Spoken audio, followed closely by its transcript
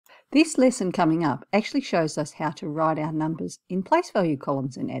This lesson coming up actually shows us how to write our numbers in place value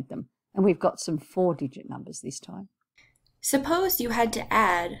columns and add them. And we've got some 4-digit numbers this time. Suppose you had to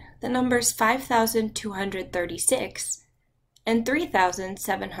add the numbers 5,236 and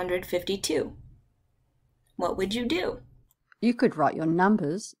 3,752. What would you do? You could write your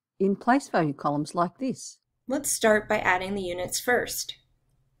numbers in place value columns like this. Let's start by adding the units first.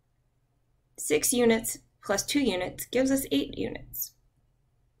 6 units plus 2 units gives us 8 units.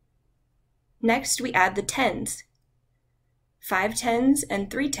 Next, we add the tens. 5 tens and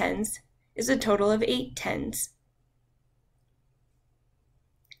 3 tens is a total of 8 tens.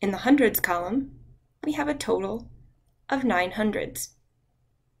 In the hundreds column, we have a total of 9 hundreds.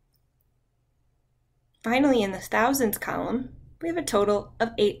 Finally, in the thousands column, we have a total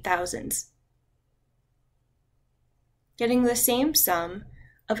of 8 thousands. Getting the same sum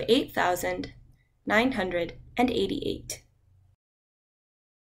of 8,988.